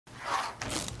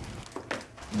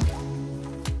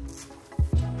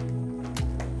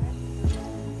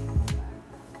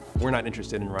We're not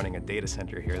interested in running a data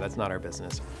center here. That's not our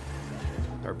business.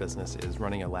 Our business is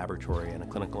running a laboratory and a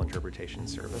clinical interpretation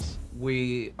service.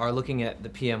 We are looking at the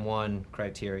PM1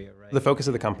 criteria, right? The focus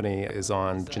of the company is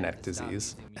on genetic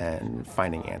disease and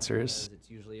finding answers.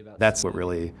 That's what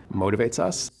really motivates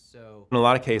us. In a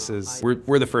lot of cases,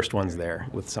 we're the first ones there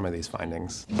with some of these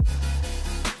findings.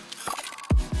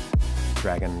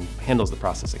 DRAGEN handles the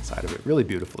processing side of it really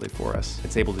beautifully for us.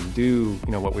 It's able to do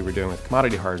what we were doing with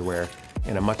commodity hardware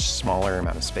in a much smaller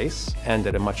amount of space and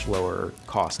at a much lower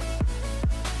cost.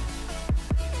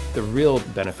 The real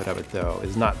benefit of it, though,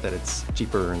 is not that it's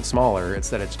cheaper and smaller,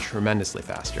 it's that it's tremendously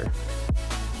faster.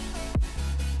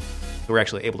 We're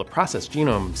actually able to process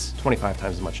genomes 25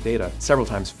 times as much data, several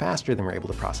times faster than we're able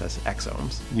to process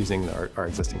exomes using our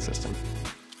existing system.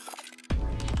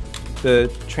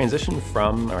 The transition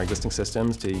from our existing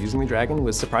systems to using the DRAGEN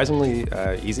was surprisingly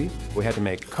easy. We had to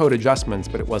make code adjustments,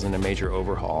 but it wasn't a major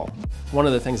overhaul. One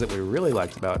of the things that we really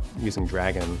liked about using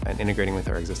DRAGEN and integrating with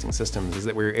our existing systems is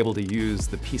that we were able to use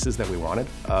the pieces that we wanted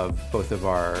of both of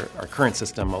our current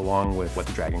system along with what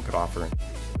the DRAGEN could offer.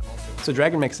 So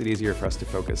DRAGEN makes it easier for us to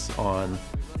focus on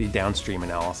the downstream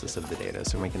analysis of the data,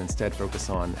 so we can instead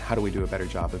focus on how do we do a better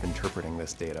job of interpreting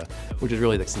this data, which is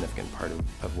really the significant part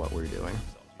of what we're doing.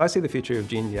 I see the future of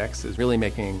GeneDx as really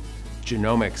making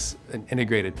genomics an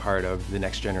integrated part of the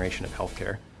next generation of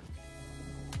healthcare.